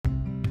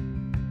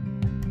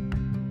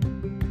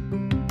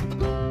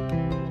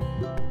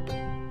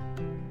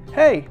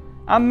Hey,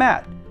 I'm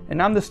Matt,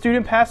 and I'm the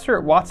student pastor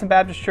at Watson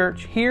Baptist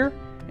Church here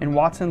in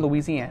Watson,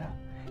 Louisiana,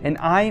 and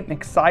I'm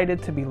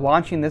excited to be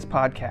launching this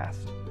podcast.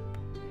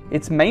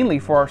 It's mainly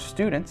for our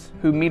students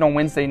who meet on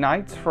Wednesday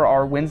nights for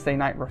our Wednesday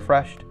Night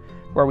Refreshed,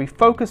 where we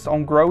focus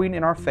on growing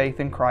in our faith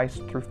in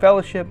Christ through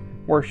fellowship,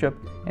 worship,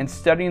 and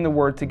studying the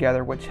Word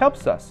together, which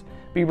helps us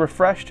be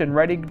refreshed and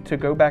ready to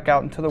go back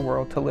out into the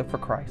world to live for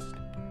Christ.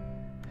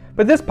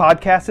 But this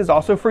podcast is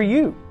also for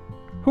you,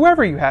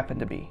 whoever you happen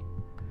to be.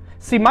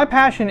 See, my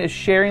passion is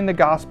sharing the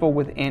gospel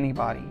with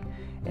anybody.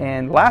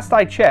 And last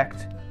I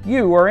checked,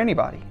 you are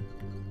anybody.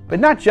 But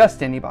not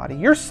just anybody,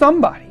 you're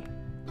somebody.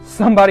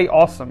 Somebody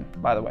awesome,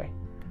 by the way.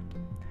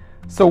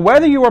 So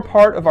whether you are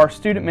part of our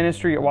student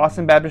ministry at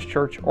Watson Baptist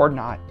Church or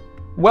not,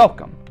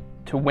 welcome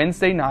to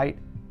Wednesday Night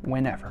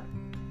Whenever.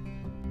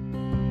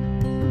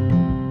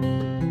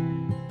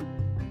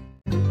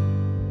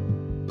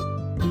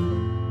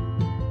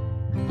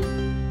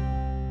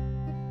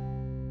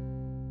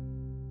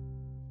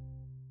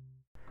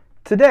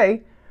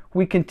 Today,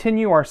 we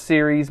continue our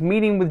series,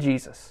 Meeting with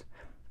Jesus.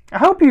 I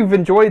hope you've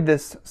enjoyed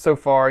this so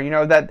far,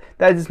 that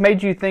has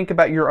made you think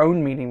about your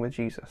own meeting with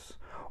Jesus.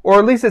 Or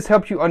at least it's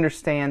helped you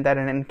understand that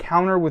an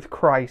encounter with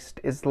Christ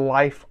is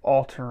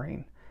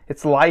life-altering.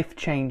 It's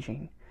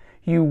life-changing.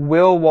 You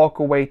will walk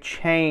away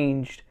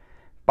changed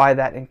by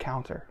that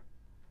encounter.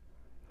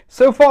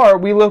 So far,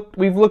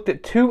 we've looked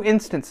at two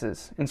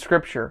instances in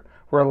Scripture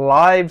where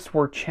lives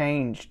were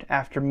changed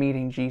after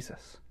meeting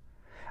Jesus.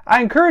 I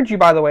encourage you,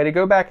 by the way, to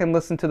go back and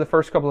listen to the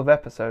first couple of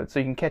episodes so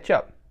you can catch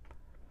up.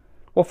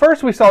 Well,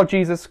 first we saw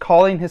Jesus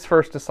calling his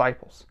first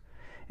disciples.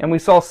 And we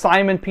saw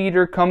Simon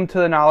Peter come to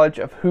the knowledge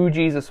of who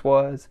Jesus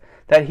was,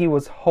 that he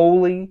was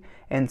holy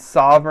and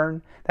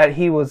sovereign, that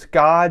he was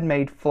God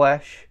made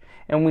flesh,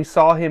 and we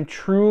saw him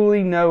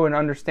truly know and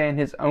understand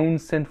his own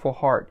sinful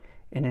heart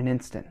in an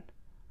instant.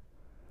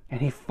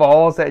 And he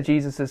falls at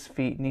Jesus'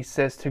 feet and he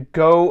says, "To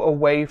go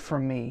away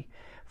from me,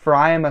 for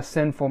I am a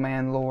sinful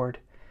man, Lord."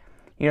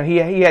 He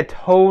had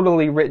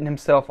totally written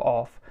himself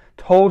off,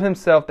 told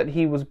himself that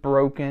he was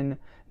broken,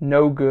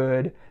 no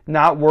good,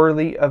 not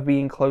worthy of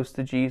being close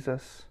to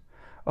Jesus.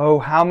 Oh,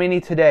 how many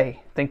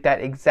today think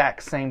that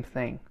exact same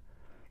thing?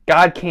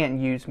 God can't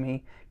use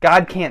me.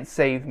 God can't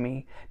save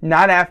me.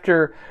 Not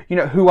after,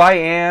 who I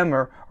am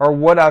or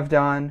what I've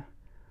done.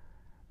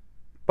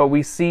 But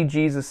we see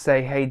Jesus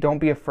say, hey, don't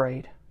be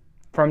afraid.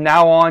 From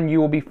now on,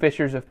 you will be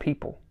fishers of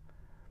people.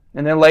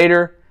 And then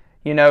later,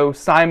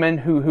 Simon,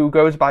 who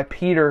goes by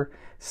Peter,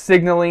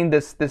 signaling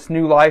this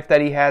new life that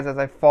he has as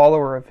a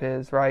follower of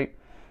his, right?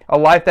 A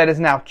life that is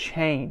now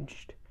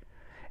changed.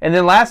 And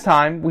then last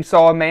time, we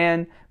saw a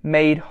man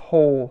made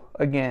whole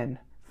again,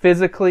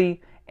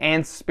 physically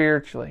and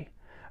spiritually.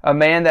 A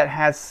man that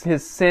has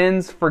his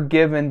sins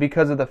forgiven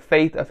because of the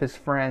faith of his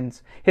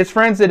friends. His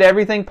friends did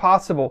everything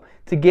possible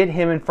to get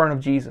him in front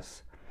of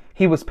Jesus.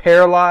 He was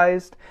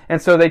paralyzed,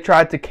 and so they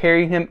tried to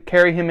carry him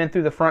in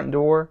through the front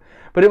door.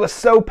 But it was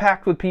so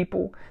packed with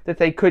people that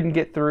they couldn't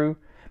get through.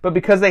 But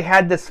because they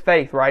had this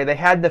faith, right? They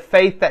had the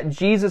faith that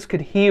Jesus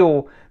could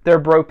heal their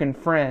broken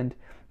friend.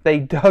 They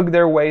dug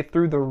their way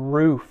through the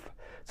roof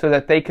so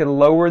that they could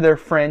lower their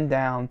friend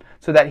down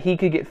so that he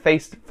could get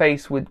face to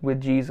face with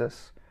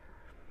Jesus.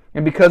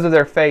 And because of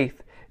their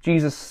faith,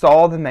 Jesus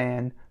saw the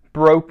man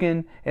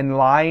broken and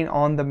lying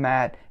on the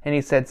mat, and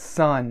he said,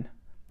 "Son,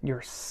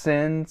 your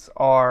sins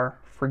are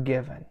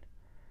forgiven."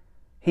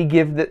 He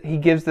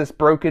gives this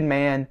broken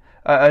man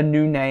a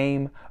new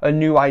name, a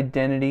new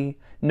identity.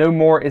 No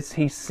more is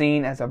he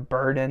seen as a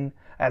burden,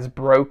 as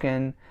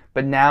broken,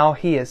 but now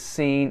he is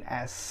seen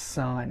as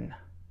son.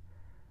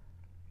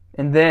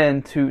 And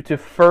then to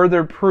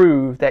further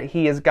prove that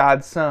he is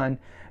God's son,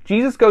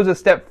 Jesus goes a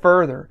step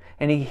further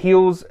and he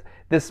heals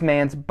this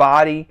man's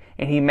body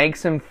and he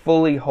makes him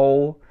fully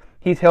whole.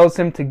 He tells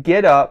him to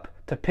get up,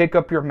 to pick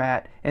up your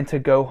mat, and to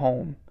go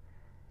home.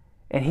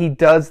 And he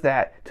does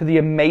that to the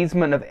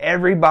amazement of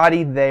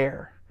everybody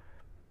there.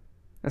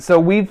 And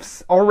so we've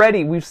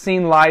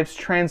seen lives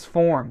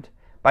transformed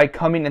by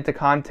coming into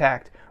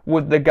contact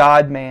with the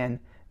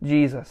God-man,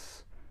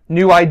 Jesus.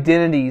 New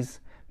identities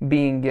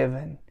being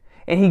given.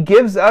 And he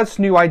gives us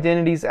new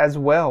identities as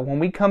well when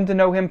we come to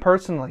know him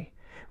personally.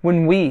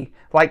 When we,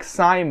 like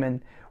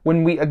Simon,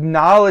 when we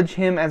acknowledge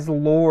him as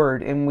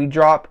Lord and we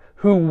drop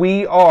who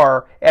we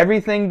are,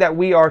 everything that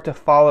we are to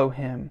follow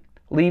him,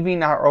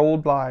 leaving our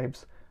old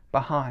lives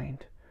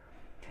behind.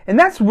 And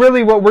that's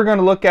really what we're going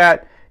to look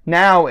at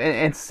now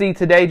and see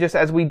today, just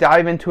as we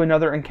dive into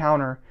another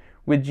encounter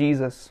with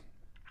Jesus.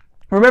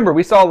 Remember,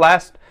 we saw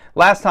last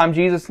time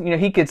Jesus,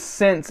 he could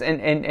sense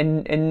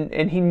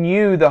and he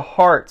knew the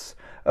hearts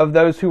of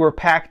those who were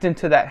packed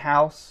into that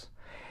house.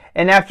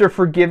 And after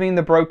forgiving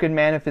the broken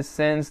man of his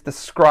sins, the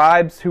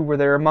scribes who were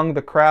there among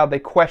the crowd, they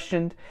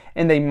questioned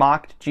and they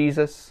mocked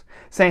Jesus,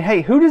 saying,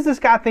 "Hey, who does this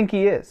guy think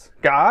he is?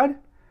 God?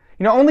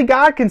 Only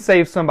God can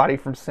save somebody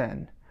from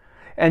sin."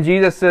 And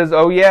Jesus says,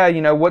 oh yeah,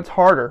 what's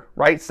harder,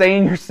 right?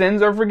 Saying your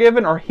sins are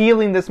forgiven or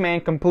healing this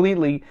man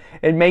completely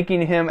and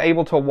making him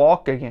able to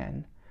walk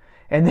again?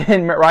 And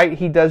then, right,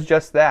 he does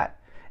just that.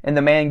 And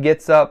the man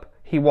gets up,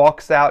 he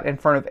walks out in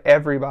front of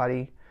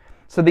everybody.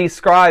 So these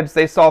scribes,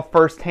 they saw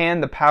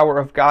firsthand the power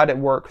of God at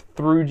work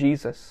through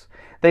Jesus.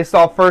 They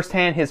saw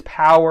firsthand his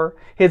power,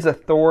 his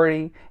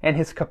authority, and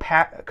his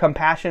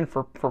compassion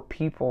for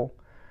people.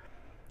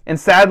 And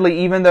sadly,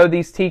 even though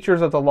these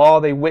teachers of the law,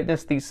 they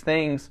witnessed these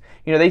things,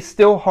 they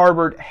still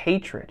harbored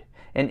hatred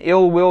and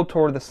ill will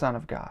toward the Son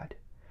of God.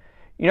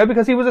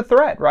 Because he was a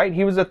threat, right?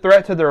 He was a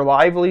threat to their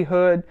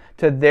livelihood,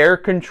 to their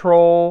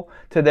control,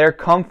 to their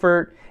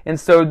comfort. And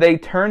so they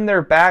turned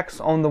their backs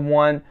on the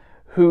one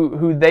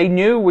who they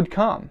knew would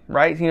come,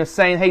 right?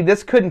 Saying, hey,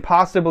 this couldn't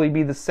possibly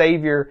be the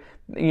Savior,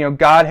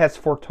 God has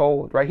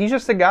foretold, right? He's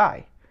just a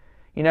guy,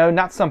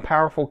 not some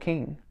powerful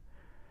king.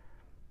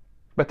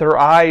 But their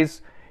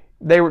eyes,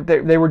 they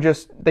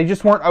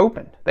just weren't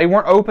open. They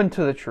weren't open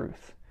to the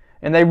truth.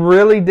 And they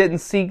really didn't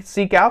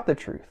seek out the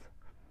truth.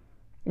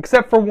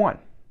 Except for one.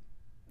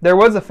 There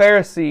was a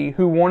Pharisee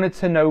who wanted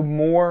to know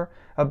more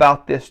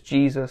about this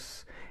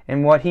Jesus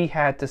and what he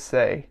had to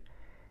say.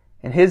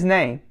 And his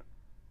name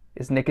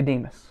is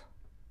Nicodemus.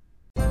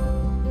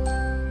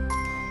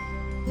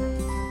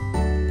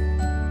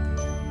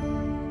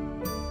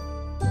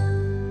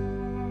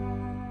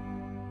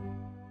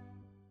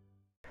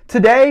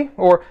 Today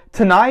or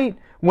tonight,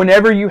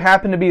 whenever you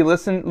happen to be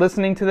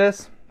listening to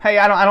this, hey,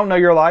 I don't know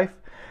your life,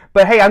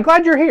 but hey, I'm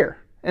glad you're here.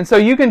 And so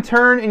you can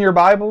turn in your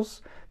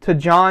Bibles to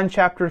John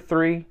chapter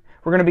 3.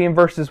 We're going to be in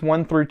verses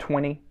 1 through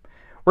 20.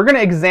 We're going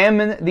to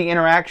examine the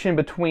interaction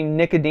between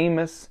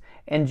Nicodemus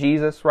and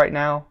Jesus right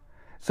now.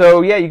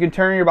 So yeah, you can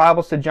turn your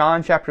Bibles to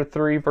John chapter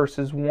 3,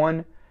 verses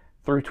 1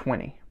 through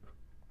 20.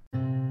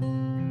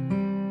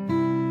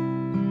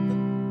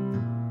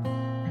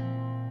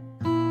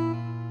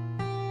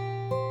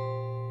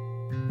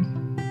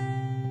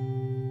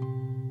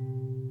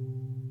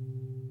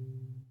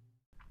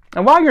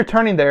 And while you're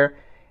turning there,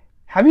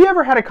 have you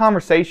ever had a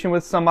conversation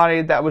with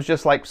somebody that was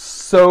just like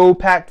so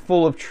packed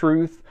full of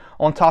truth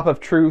on top of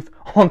truth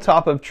on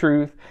top of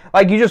truth?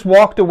 Like you just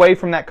walked away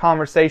from that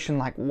conversation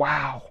like,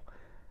 wow,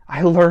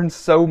 I learned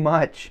so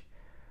much.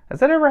 Has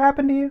that ever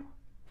happened to you?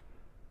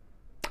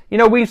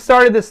 We've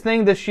started this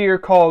thing this year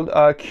called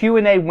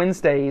Q&A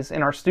Wednesdays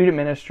in our student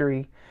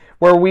ministry,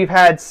 where we've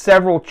had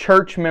several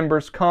church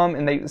members come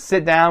and they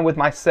sit down with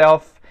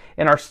myself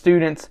and our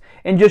students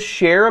and just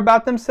share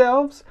about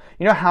themselves,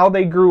 how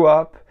they grew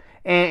up.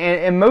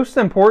 And most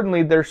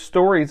importantly, their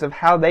stories of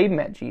how they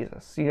met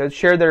Jesus.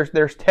 Share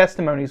their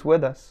testimonies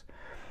with us.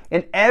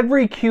 And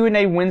every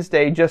Q&A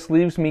Wednesday just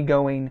leaves me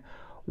going,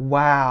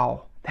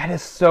 wow, that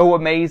is so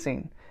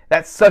amazing.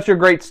 That's such a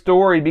great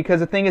story, because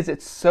the thing is,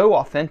 it's so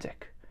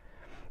authentic.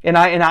 And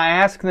I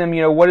ask them,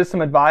 what is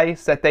some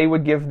advice that they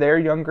would give their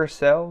younger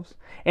selves?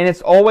 And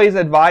it's always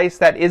advice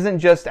that isn't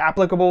just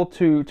applicable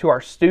to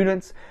our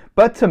students,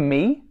 but to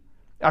me.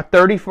 A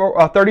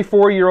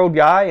 34-year-old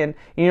guy, and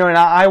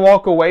I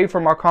walk away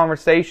from our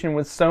conversation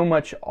with so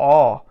much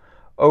awe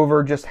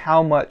over just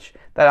how much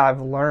that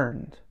I've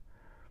learned.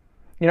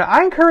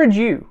 I encourage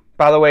you,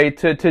 by the way,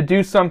 to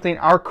do something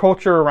our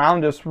culture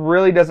around us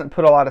really doesn't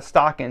put a lot of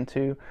stock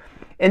into,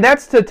 and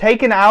that's to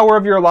take an hour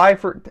of your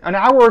life, or an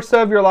hour or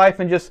so of your life,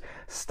 and just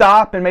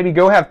stop and maybe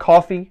go have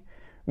coffee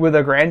with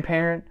a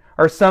grandparent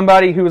or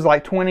somebody who is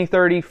like 20,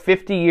 30,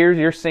 50 years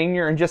your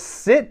senior, and just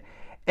sit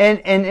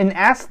and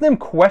ask them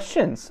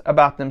questions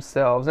about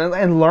themselves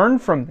and learn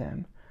from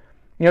them.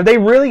 They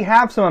really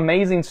have some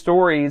amazing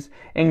stories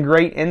and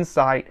great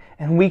insight,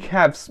 and we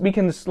can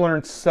just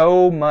learn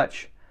so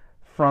much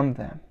from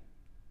them.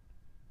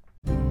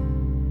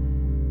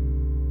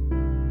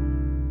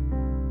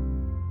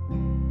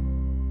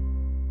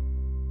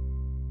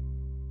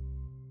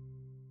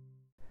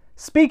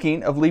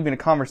 Speaking of leaving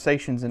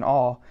conversations in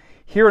awe,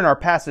 here in our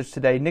passage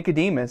today,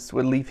 Nicodemus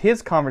would leave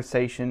his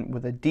conversation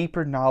with a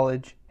deeper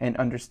knowledge and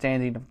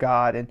understanding of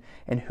God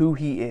and who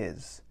He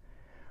is.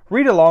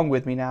 Read along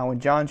with me now in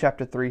John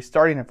chapter 3,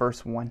 starting at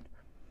verse 1.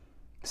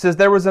 It says,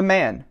 "There was a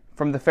man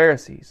from the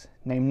Pharisees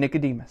named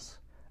Nicodemus,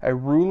 a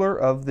ruler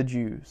of the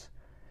Jews.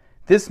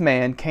 This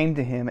man came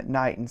to him at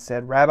night and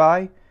said,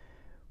 'Rabbi,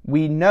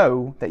 we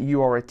know that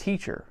you are a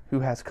teacher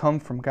who has come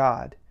from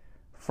God,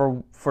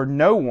 for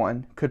no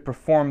one could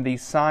perform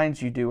these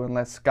signs you do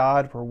unless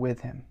God were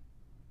with him.'"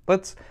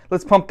 Let's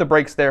pump the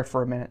brakes there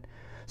for a minute.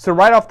 So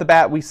right off the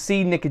bat, we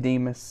see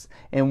Nicodemus,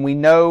 and we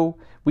know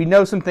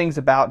some things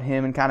about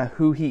him and kind of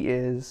who he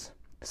is.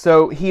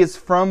 So he is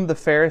from the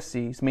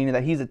Pharisees, meaning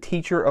that he's a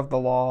teacher of the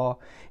law,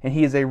 and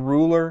he is a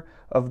ruler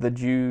of the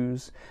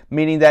Jews,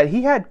 meaning that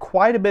he had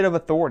quite a bit of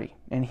authority,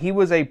 and he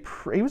was a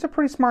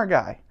pretty smart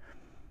guy.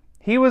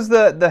 He was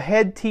the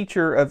head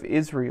teacher of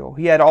Israel.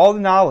 He had all the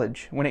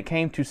knowledge when it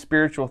came to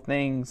spiritual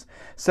things.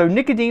 So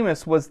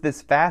Nicodemus was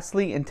this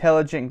vastly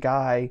intelligent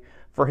guy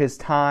for his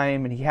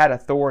time, and he had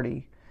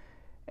authority.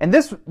 And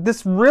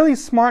this really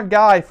smart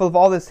guy, full of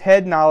all this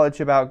head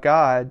knowledge about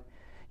God,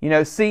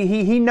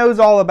 he knows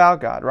all about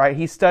God, right?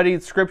 He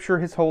studied Scripture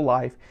his whole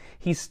life.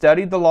 He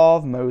studied the law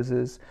of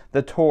Moses,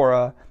 the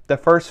Torah, the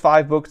first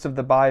 5 books of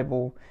the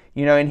Bible,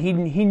 and he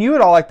knew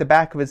it all like the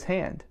back of his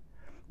hand.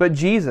 But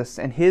Jesus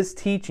and his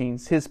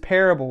teachings, his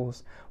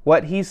parables,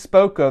 what he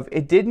spoke of,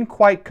 it didn't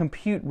quite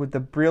compute with the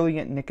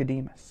brilliant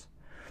Nicodemus.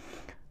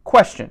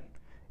 Question: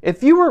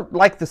 if you were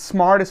like the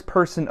smartest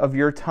person of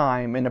your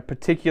time in a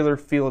particular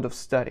field of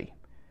study,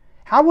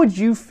 how would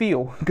you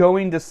feel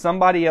going to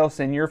somebody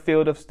else in your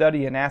field of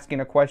study and asking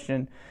a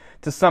question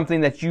to something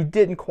that you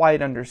didn't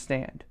quite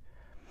understand?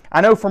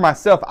 I know for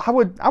myself, I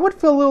would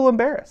feel a little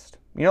embarrassed.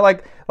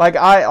 Like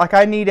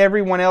I need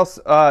everyone else,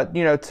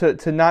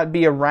 to not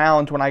be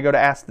around when I go to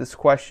ask this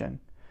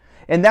question.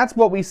 And that's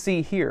what we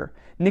see here.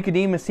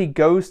 Nicodemus, he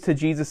goes to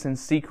Jesus in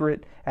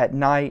secret at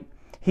night.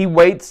 He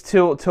waits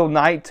till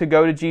night to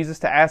go to Jesus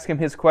to ask him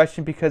his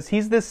question because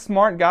he's this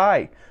smart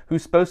guy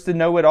who's supposed to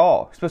know it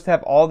all. He's supposed to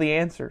have all the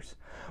answers.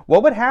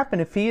 What would happen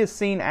if he is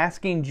seen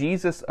asking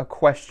Jesus a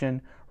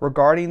question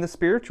regarding the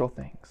spiritual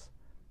things?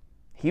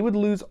 He would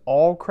lose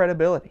all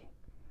credibility.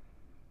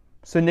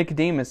 So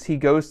Nicodemus, he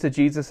goes to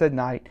Jesus at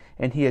night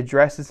and he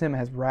addresses him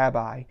as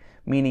rabbi,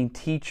 meaning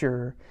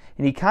teacher,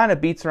 and he kind of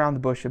beats around the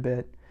bush a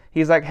bit.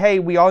 He's like, hey,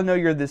 we all know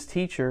you're this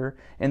teacher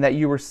and that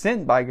you were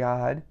sent by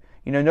God.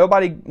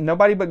 Nobody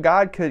but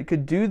God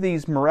could do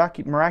these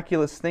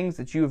miraculous things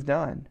that you have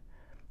done.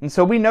 And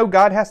so we know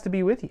God has to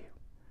be with you.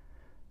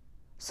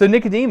 So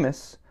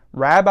Nicodemus,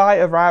 rabbi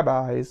of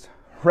rabbis,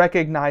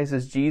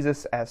 recognizes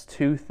Jesus as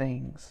two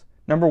things.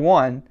 Number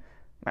one,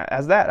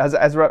 as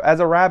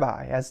a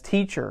rabbi, as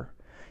teacher.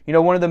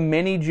 One of the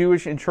many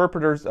Jewish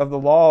interpreters of the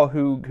law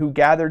who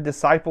gathered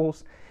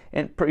disciples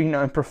and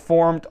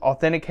performed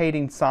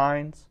authenticating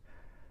signs.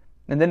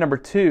 And then number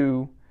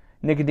two,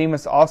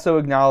 Nicodemus also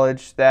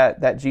acknowledged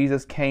that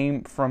Jesus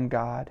came from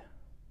God,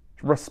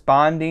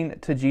 responding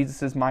to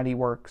Jesus' mighty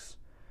works.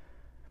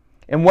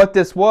 And what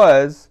this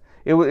was,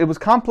 it was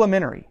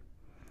complementary.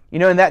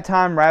 In that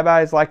time,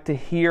 rabbis liked to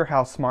hear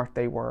how smart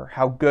they were,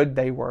 how good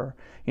they were.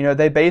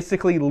 They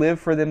basically lived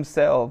for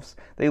themselves.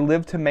 They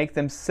lived to make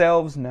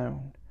themselves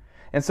known.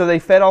 And so they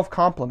fed off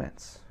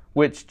compliments,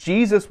 which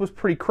Jesus was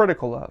pretty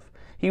critical of.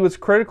 He was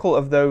critical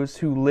of those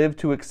who lived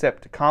to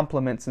accept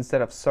compliments instead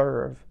of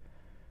serve.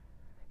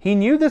 He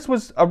knew this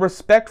was a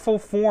respectful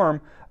form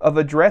of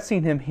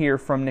addressing him here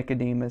from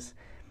Nicodemus.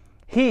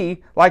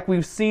 He, like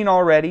we've seen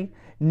already,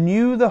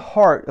 knew the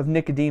heart of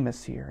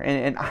Nicodemus here.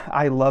 And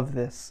I love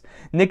this.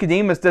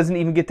 Nicodemus doesn't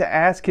even get to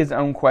ask his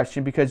own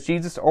question because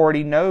Jesus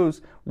already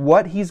knows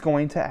what he's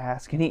going to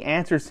ask, and he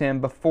answers him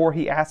before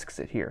he asks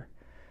it here.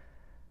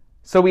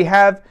 So we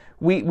have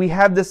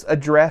this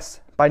address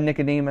by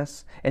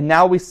Nicodemus, and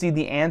now we see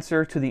the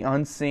answer to the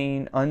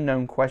unseen,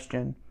 unknown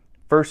question.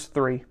 Verse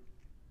 3. It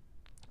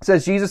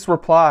says, Jesus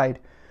replied,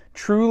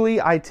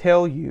 "Truly I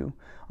tell you,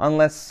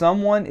 unless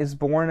someone is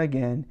born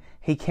again,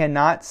 he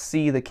cannot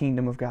see the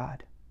kingdom of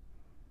God."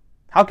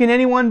 "How can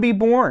anyone be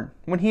born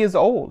when he is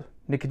old?"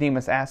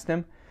 Nicodemus asked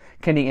him.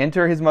 "Can he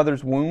enter his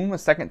mother's womb a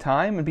second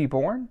time and be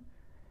born?"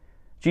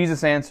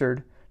 Jesus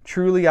answered,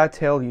 "Truly I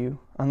tell you,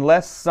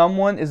 unless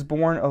someone is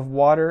born of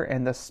water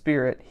and the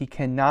Spirit, he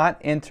cannot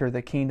enter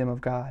the kingdom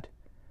of God.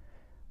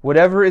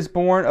 Whatever is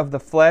born of the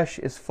flesh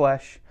is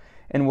flesh,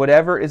 and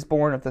whatever is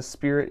born of the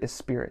Spirit is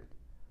spirit.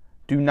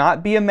 Do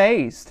not be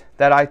amazed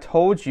that I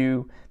told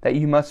you that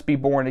you must be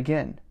born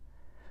again.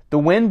 The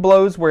wind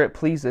blows where it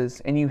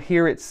pleases, and you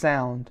hear its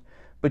sound,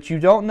 but you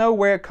don't know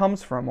where it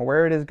comes from or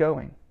where it is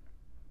going.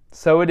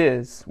 So it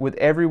is with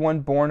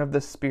everyone born of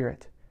the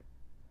Spirit."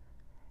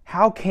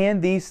 "How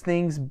can these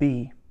things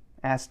be?"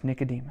 asked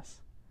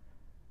Nicodemus.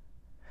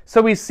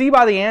 So we see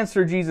by the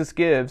answer Jesus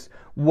gives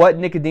what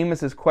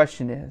Nicodemus'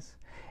 question is.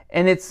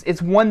 And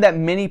it's one that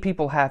many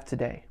people have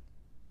today.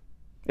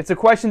 It's a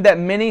question that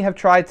many have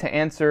tried to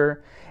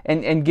answer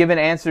and given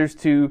answers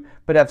to,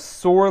 but have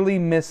sorely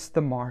missed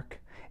the mark.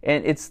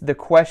 And it's the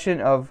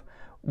question of,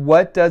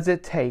 what does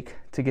it take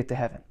to get to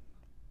heaven?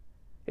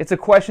 It's a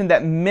question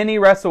that many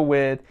wrestle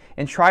with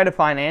and try to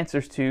find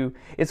answers to.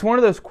 It's one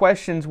of those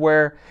questions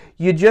where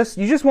you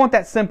just want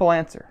that simple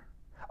answer.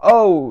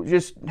 Oh,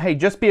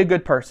 just be a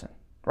good person,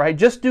 right?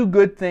 Just do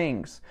good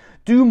things.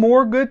 Do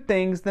more good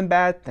things than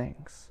bad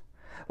things.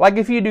 Like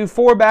if you do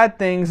 4 bad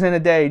things in a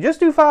day, just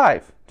do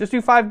 5. Just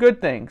do 5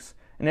 good things,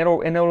 and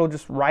it'll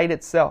just right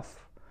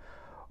itself.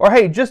 Or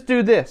hey, just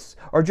do this,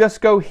 or just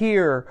go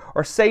here,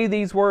 or say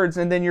these words,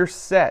 and then you're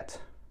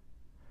set.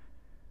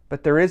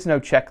 But there is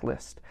no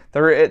checklist.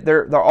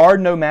 There are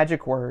no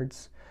magic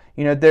words.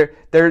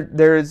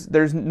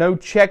 There's no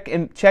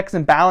checks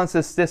and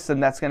balances system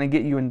that's going to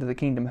get you into the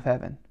kingdom of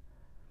heaven.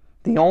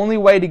 The only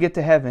way to get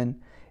to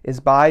heaven is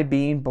by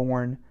being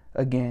born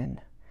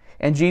again.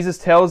 And Jesus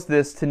tells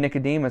this to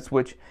Nicodemus,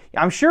 which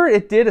I'm sure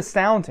it did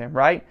astound him,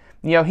 right?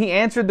 He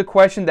answered the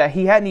question that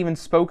he hadn't even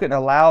spoken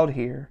aloud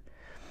here.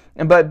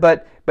 And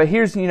but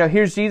here's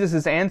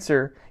Jesus'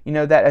 answer,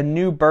 that a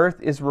new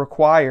birth is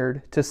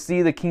required to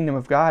see the kingdom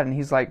of God. And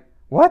he's like,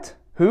 what?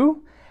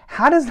 Who?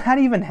 How does that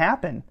even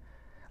happen?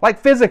 Like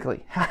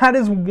physically, how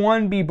does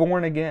one be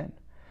born again?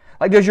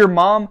 Like, does your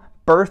mom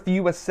birth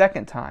you a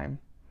second time?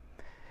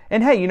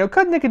 And hey,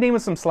 cut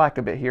Nicodemus some slack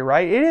a bit here,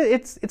 right?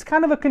 It's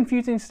kind of a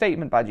confusing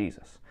statement by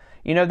Jesus.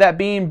 You know, that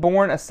being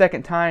born a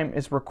second time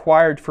is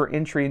required for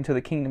entry into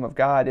the kingdom of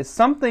God is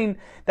something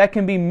that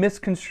can be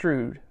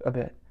misconstrued a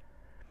bit.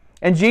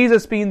 And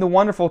Jesus, being the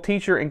wonderful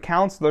teacher and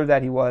counselor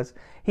that he was,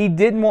 he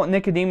didn't want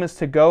Nicodemus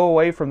to go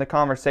away from the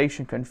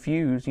conversation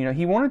confused. You know,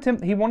 he wanted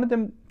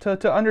them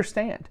to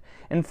understand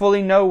and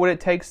fully know what it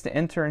takes to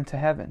enter into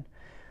heaven,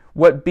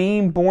 what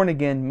being born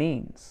again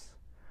means.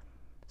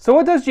 So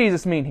what does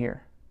Jesus mean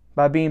here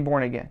by being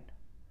born again?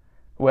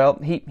 Well,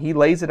 he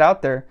lays it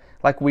out there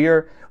like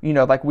we're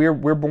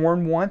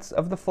born once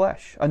of the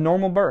flesh, a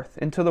normal birth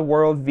into the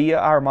world via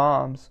our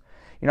moms.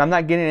 You know, I'm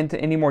not getting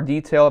into any more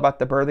detail about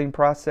the birthing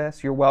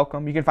process. You're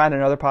welcome. You can find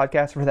another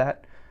podcast for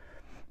that.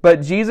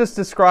 But Jesus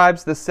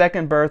describes the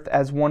second birth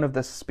as one of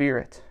the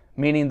Spirit,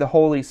 meaning the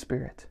Holy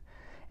Spirit.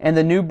 And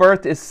the new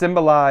birth is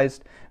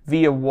symbolized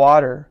via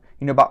water,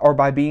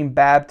 by being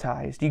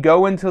baptized. You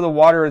go into the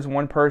water as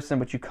one person,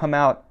 but you come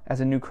out as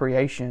a new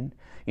creation.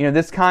 You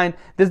know,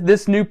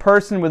 this new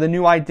person with a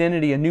new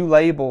identity, a new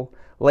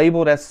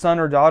labeled as son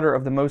or daughter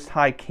of the Most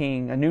High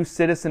King, a new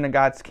citizen of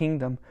God's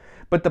kingdom.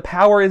 But the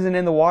power isn't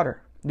in the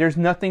water. There's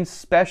nothing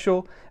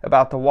special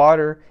about the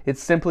water.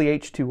 It's simply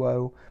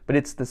H2O, but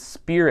it's the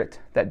Spirit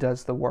that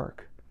does the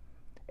work.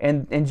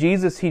 And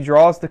Jesus, he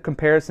draws the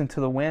comparison to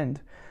the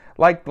wind.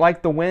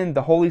 Like the wind,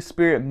 the Holy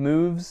Spirit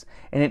moves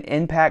and it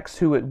impacts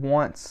who it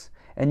wants.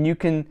 And you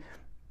can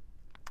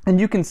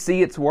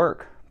see its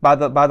work by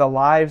the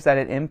lives that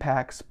it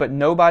impacts, but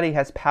nobody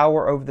has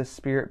power over the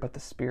Spirit but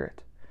the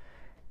Spirit.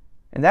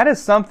 And that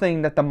is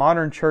something that the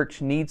modern church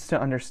needs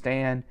to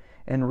understand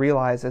and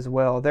realize as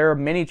well. There are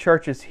many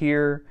churches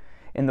here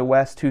in the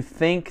West who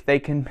think they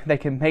can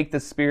make the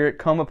Spirit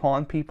come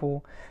upon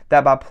people,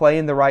 that by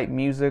playing the right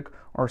music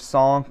or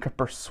song can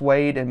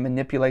persuade and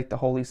manipulate the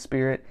Holy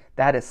Spirit.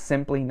 That is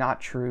simply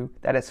not true.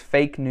 That is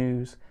fake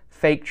news,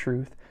 fake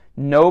truth.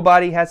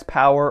 Nobody has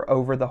power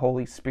over the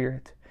Holy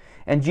Spirit.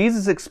 And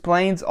Jesus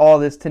explains all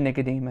this to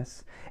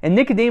Nicodemus. And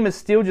Nicodemus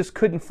still just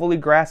couldn't fully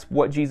grasp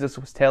what Jesus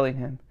was telling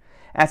him,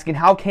 asking,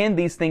 how can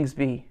these things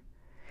be?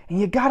 And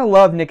you gotta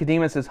love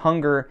Nicodemus's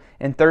hunger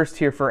and thirst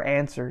here for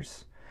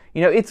answers.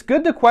 You know, it's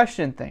good to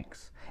question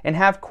things and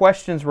have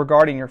questions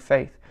regarding your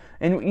faith.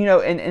 And, you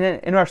know,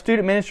 in our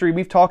student ministry,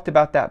 we've talked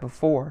about that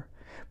before.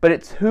 But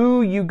it's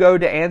who you go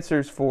to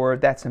answers for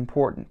that's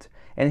important.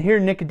 And here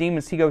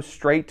Nicodemus, he goes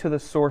straight to the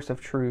source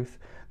of truth,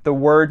 the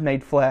Word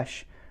made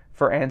flesh,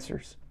 for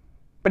answers.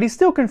 But he's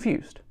still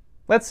confused.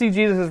 Let's see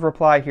Jesus'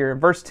 reply here in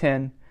verse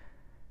 10.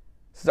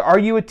 It says, "Are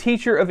you a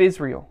teacher of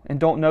Israel and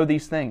don't know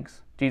these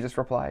things?" Jesus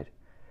replied,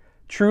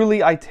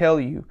 "Truly I tell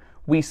you,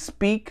 we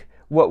speak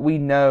what we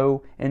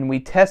know and we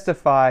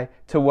testify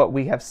to what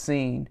we have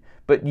seen,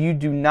 but you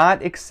do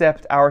not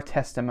accept our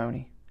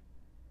testimony.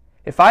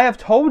 If I have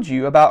told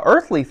you about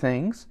earthly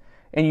things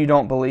and you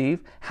don't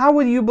believe, how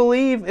will you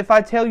believe if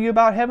I tell you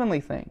about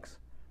heavenly things?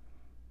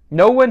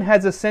 No one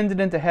has ascended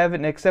into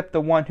heaven except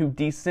the one who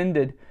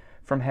descended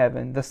from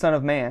heaven, the Son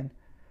of Man.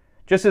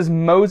 Just as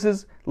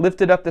Moses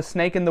lifted up the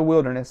snake in the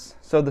wilderness,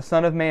 so the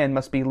Son of Man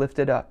must be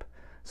lifted up,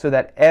 so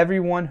that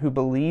everyone who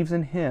believes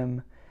in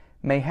him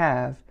may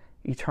have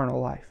eternal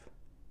life."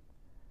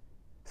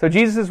 So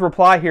Jesus'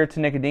 reply here to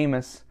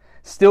Nicodemus,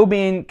 still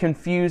being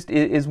confused,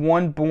 is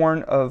one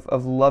born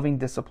of loving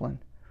discipline.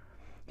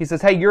 He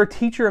says, hey, you're a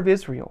teacher of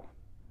Israel,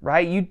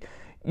 right?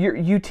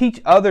 You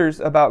teach others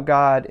about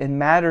God and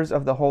matters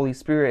of the Holy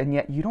Spirit, and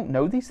yet you don't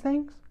know these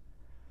things?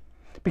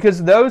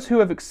 Because those who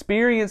have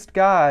experienced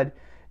God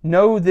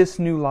know this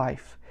new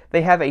life.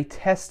 They have a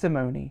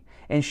testimony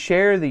and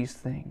share these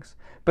things.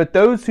 But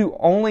those who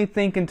only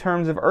think in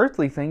terms of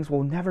earthly things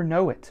will never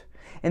know it.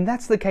 And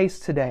that's the case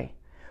today.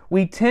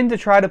 We tend to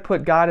try to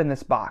put God in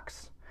this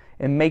box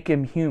and make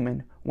him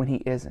human when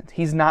he isn't.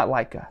 He's not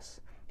like us.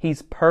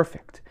 He's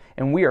perfect,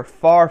 and we are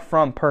far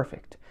from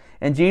perfect.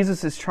 And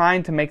Jesus is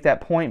trying to make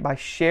that point by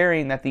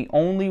sharing that the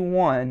only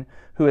one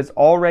who has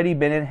already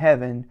been in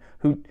heaven,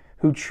 who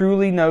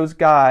truly knows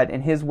God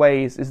and his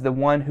ways, is the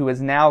one who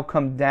has now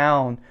come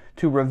down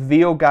to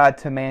reveal God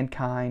to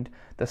mankind,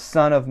 the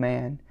Son of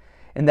Man.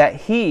 And that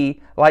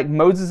he, like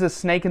Moses'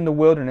 snake in the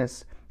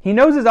wilderness, he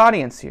knows his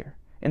audience here.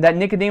 And that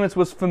Nicodemus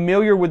was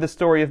familiar with the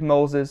story of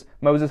Moses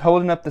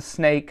holding up the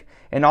snake,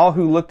 and all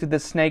who looked at the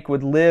snake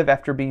would live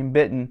after being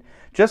bitten.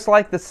 Just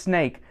like the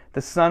snake,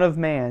 the Son of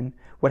Man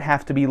would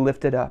have to be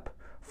lifted up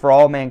for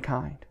all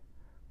mankind.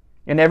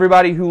 And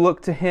everybody who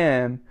looked to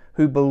him,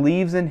 who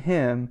believes in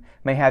him,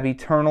 may have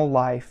eternal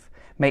life,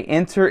 may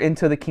enter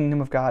into the kingdom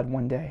of God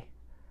one day.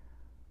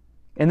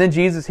 And then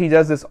Jesus, he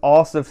does this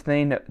awesome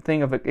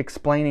thing of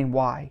explaining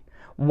why.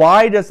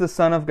 Why does the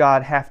Son of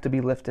God have to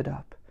be lifted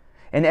up?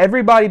 And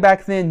everybody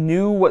back then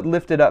knew what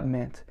lifted up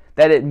meant,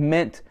 that it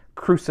meant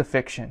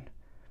crucifixion.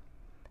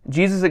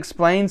 Jesus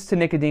explains to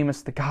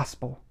Nicodemus the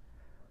gospel.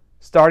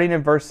 Starting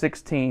in verse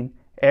 16,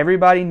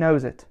 everybody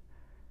knows it.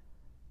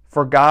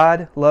 For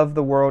God loved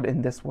the world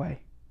in this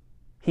way.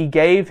 He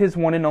gave his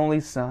one and only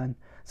Son,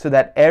 so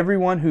that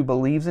everyone who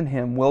believes in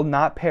him will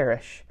not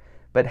perish,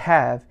 but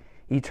have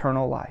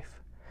eternal life.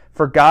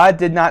 For God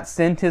did not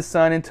send his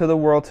Son into the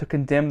world to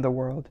condemn the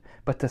world,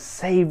 but to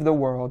save the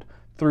world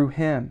through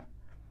him.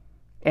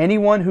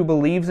 Anyone who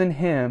believes in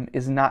him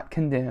is not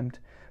condemned,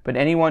 but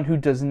anyone who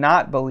does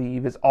not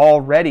believe is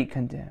already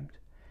condemned,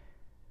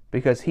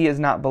 because he has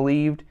not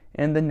believed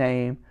in the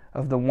name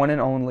of the one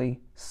and only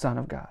Son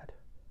of God.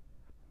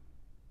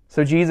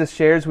 So Jesus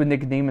shares with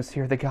Nicodemus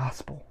here the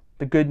gospel,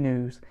 the good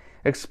news,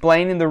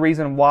 explaining the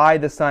reason why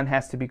the Son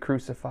has to be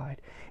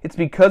crucified. It's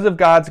because of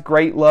God's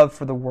great love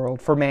for the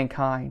world, for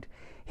mankind.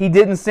 He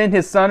didn't send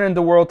his Son into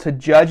the world to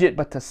judge it,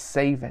 but to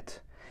save it.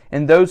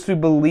 And those who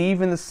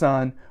believe in the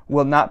Son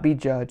will not be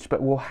judged,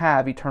 but will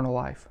have eternal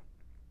life.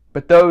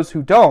 But those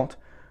who don't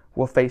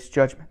will face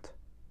judgment.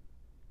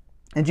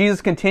 And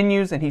Jesus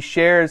continues and he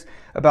shares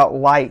about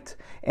light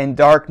and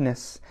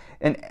darkness.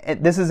 And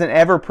this is an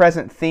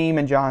ever-present theme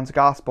in John's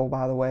gospel,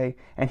 by the way.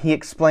 And he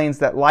explains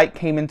that light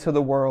came into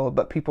the world,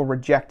 but people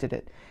rejected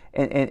it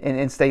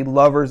and stayed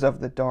lovers of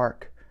the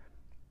dark.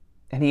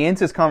 And he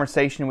ends his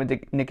conversation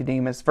with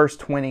Nicodemus, verse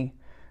 20.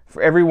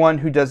 For everyone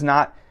who does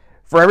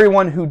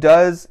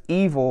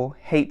evil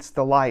hates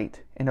the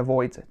light and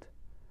avoids it,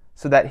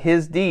 so that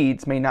his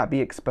deeds may not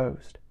be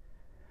exposed.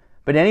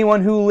 But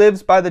anyone who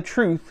lives by the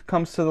truth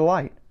comes to the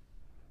light,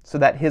 so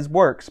that his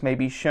works may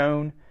be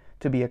shown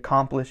to be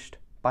accomplished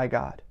by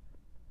God.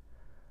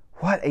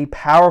 What a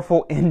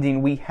powerful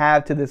ending we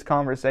have to this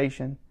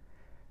conversation.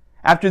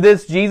 After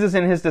this, Jesus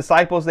and his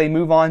disciples, they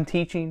move on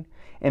teaching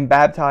and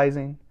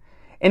baptizing.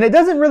 And it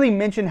doesn't really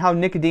mention how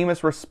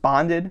Nicodemus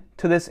responded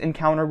to this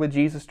encounter with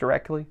Jesus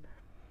directly.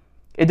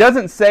 It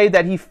doesn't say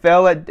that he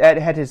fell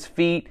at his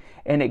feet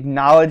and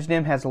acknowledged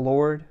him as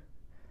Lord.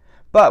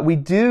 But we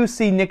do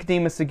see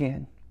Nicodemus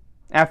again.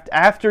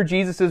 After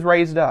Jesus is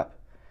raised up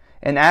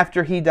and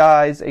after he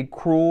dies a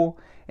cruel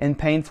and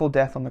painful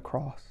death on the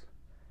cross.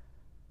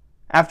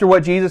 After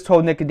what Jesus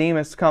told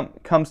Nicodemus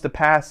comes to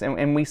pass,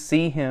 and we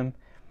see him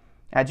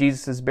at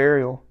Jesus'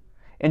 burial.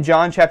 In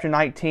John chapter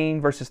 19,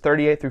 verses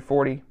 38 through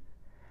 40, it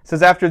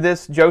says, After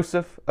this,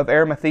 Joseph of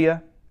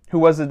Arimathea, who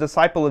was a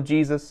disciple of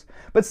Jesus,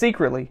 but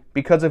secretly,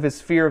 because of his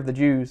fear of the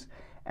Jews,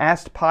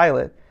 asked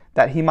Pilate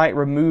that he might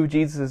remove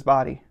Jesus'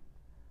 body.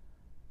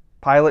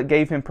 Pilate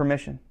gave him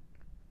permission.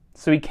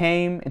 So he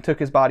came and took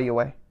his body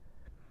away.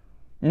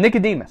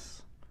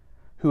 Nicodemus,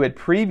 who had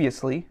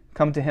previously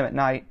come to him at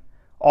night,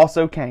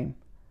 also came,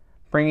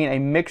 bringing a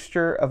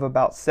mixture of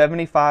about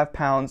 75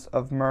 pounds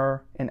of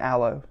myrrh and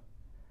aloe.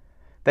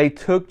 They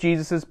took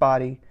Jesus'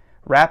 body,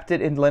 wrapped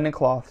it in linen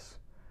cloths,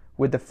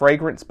 with the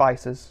fragrant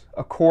spices,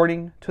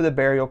 according to the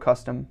burial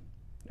custom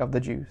of the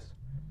Jews.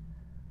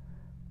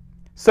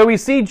 So we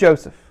see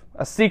Joseph,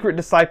 a secret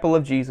disciple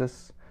of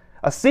Jesus,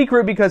 a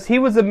secret because he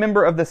was a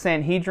member of the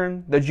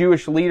Sanhedrin, the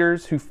Jewish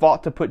leaders who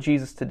fought to put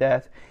Jesus to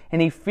death,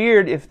 and he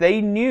feared if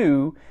they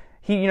knew,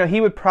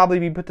 he would probably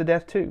be put to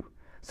death too.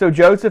 So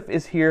Joseph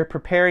is here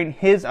preparing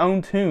his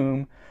own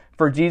tomb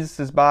for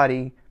Jesus'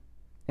 body,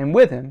 and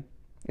with him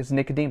is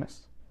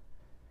Nicodemus.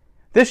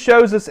 This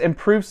shows us and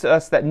proves to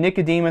us that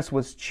Nicodemus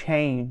was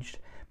changed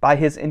by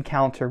his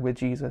encounter with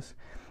Jesus.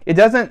 It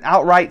doesn't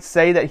outright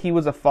say that he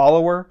was a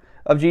follower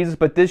of Jesus,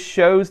 but this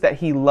shows that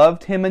he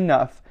loved him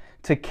enough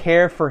to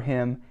care for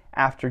him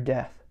after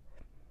death.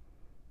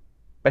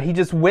 But he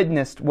just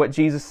witnessed what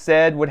Jesus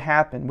said would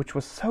happen, which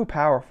was so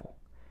powerful.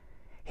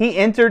 He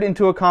entered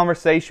into a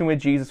conversation with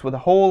Jesus with a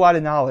whole lot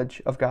of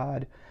knowledge of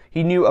God.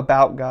 He knew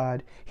about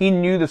God. He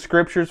knew the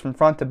scriptures from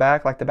front to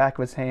back, like the back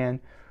of his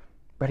hand.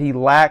 But he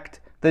lacked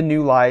the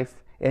new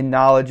life and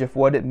knowledge of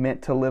what it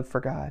meant to live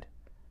for God.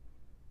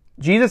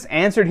 Jesus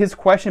answered his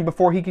question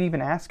before he could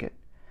even ask it,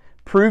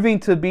 proving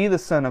to be the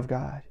Son of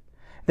God.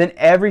 Then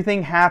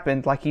everything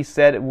happened like he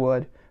said it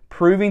would,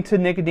 proving to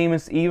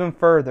Nicodemus even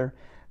further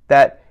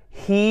that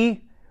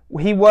he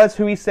was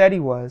who he said he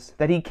was,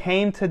 that he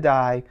came to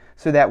die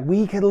so that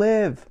we could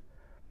live.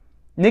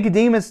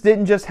 Nicodemus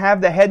didn't just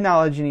have the head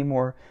knowledge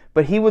anymore,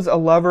 but he was a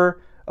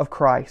lover of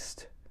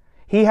Christ.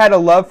 He had a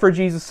love for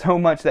Jesus so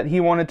much that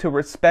he wanted to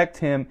respect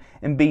him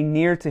and be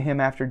near to him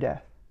after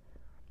death.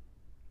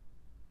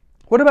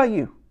 What about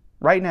you,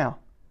 right now?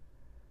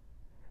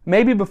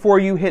 Maybe before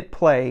you hit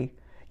play,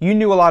 you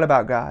knew a lot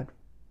about God.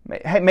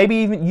 Maybe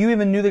you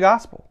even knew the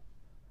gospel.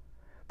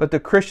 But the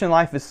Christian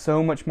life is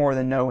so much more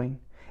than knowing.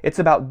 It's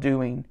about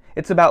doing.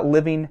 It's about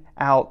living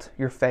out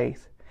your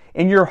faith.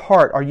 In your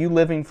heart, are you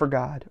living for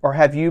God? Or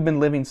have you been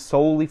living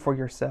solely for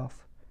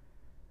yourself?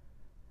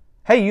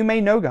 Hey, you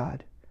may know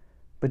God,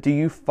 but do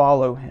you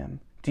follow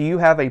Him? Do you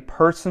have a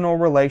personal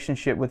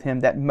relationship with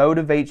Him that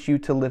motivates you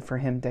to live for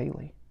Him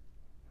daily?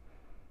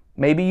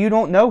 Maybe you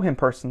don't know Him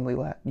personally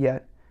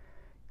yet.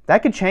 That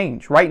could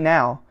change right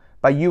now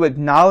by you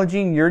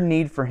acknowledging your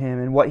need for Him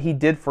and what He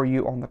did for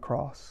you on the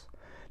cross.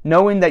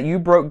 Knowing that you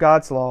broke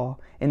God's law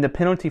and the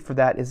penalty for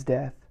that is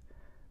death.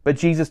 But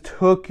Jesus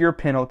took your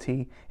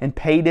penalty and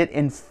paid it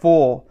in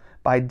full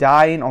by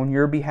dying on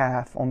your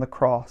behalf on the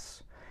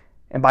cross.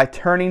 And by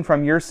turning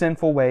from your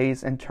sinful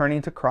ways and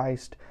turning to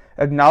Christ,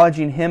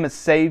 acknowledging Him as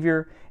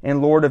Savior and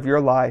Lord of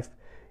your life,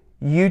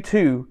 you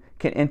too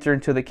can enter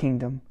into the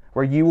kingdom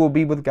where you will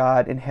be with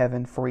God in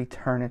heaven for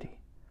eternity.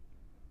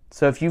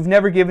 So if you've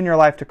never given your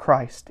life to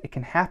Christ, it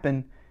can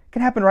happen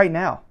right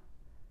now.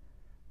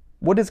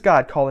 What is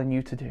God calling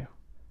you to do?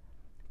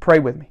 Pray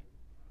with me.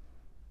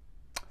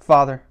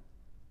 Father,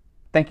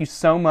 thank you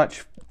so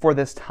much for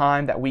this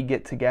time that we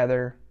get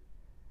together.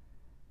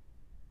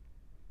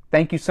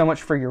 Thank you so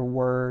much for your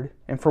word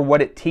and for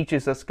what it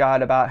teaches us,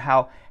 God, about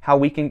how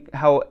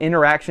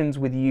interactions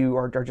with you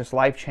are just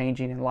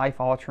life-changing and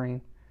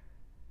life-altering.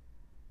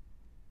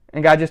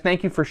 And God, just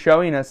thank you for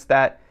showing us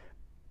that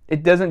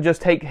it doesn't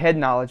just take head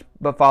knowledge,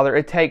 but Father,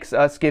 it takes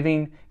us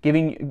giving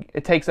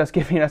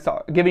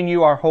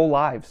you our whole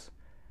lives,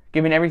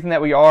 giving everything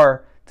that we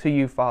are to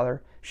you,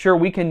 Father. Sure,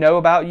 we can know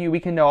about you, we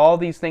can know all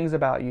these things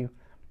about you,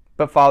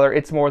 but Father,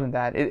 it's more than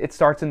that. It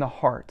starts in the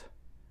heart.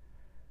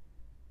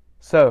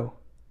 So,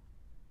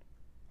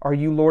 are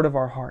you Lord of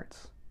our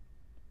hearts?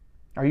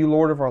 Are you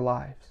Lord of our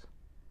lives?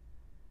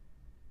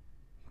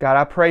 God,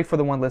 I pray for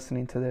the one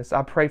listening to this.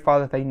 I pray,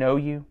 Father, that they know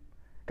you,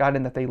 God,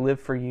 and that they live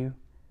for you.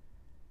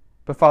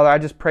 But Father, I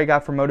just pray,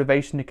 God, for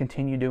motivation to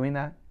continue doing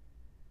that.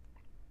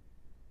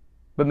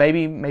 But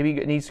maybe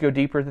it needs to go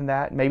deeper than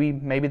that. Maybe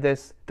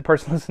the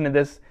person listening to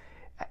this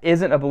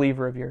isn't a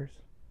believer of yours.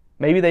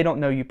 Maybe they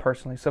don't know you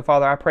personally. So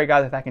Father, I pray,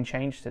 God, that can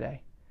change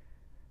today.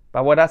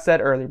 By what I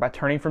said earlier, by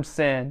turning from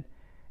sin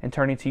and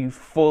turning to you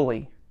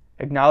fully,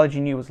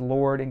 acknowledging you as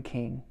Lord and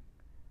King.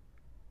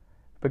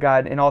 But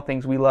God, in all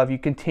things we love you.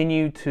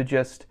 Continue to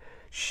just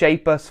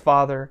shape us,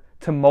 Father,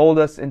 to mold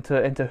us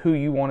into who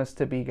you want us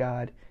to be,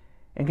 God.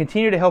 And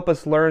continue to help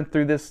us learn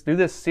through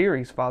this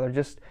series, Father,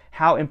 just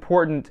how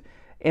important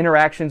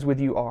interactions with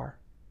you are.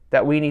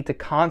 That we need to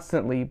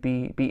constantly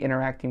be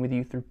interacting with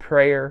you through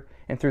prayer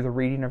and through the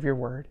reading of your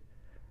word.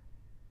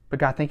 But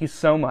God, thank you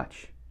so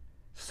much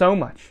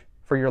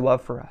for your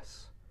love for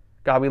us.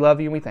 God, we love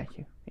you and we thank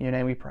you. In your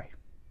name we pray.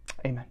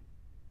 Amen.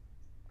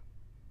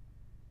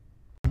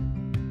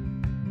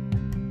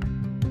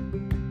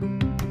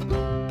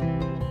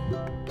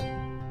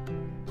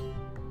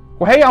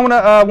 Well, hey, I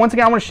want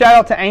to shout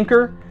out to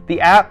Anchor, the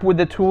app with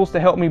the tools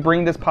to help me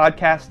bring this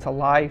podcast to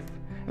life.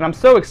 And I'm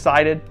so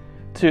excited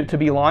to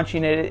be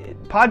launching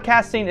it.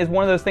 Podcasting is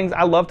one of those things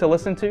I love to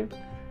listen to.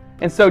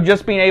 And so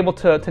just being able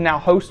to now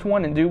host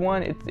one and do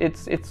one,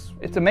 it's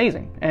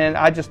amazing. And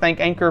I just thank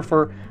Anchor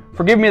for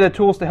giving me the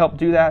tools to help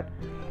do that.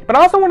 But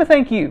I also want to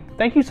thank you.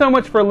 Thank you so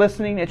much for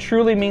listening. It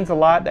truly means a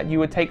lot that you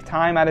would take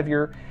time out of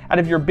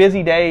your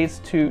busy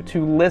days to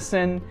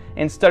listen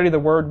and study the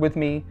Word with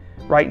me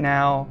right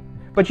now.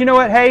 But you know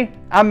what? Hey,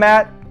 I'm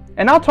Matt,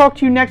 and I'll talk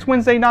to you next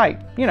Wednesday night.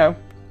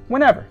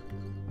 Whenever.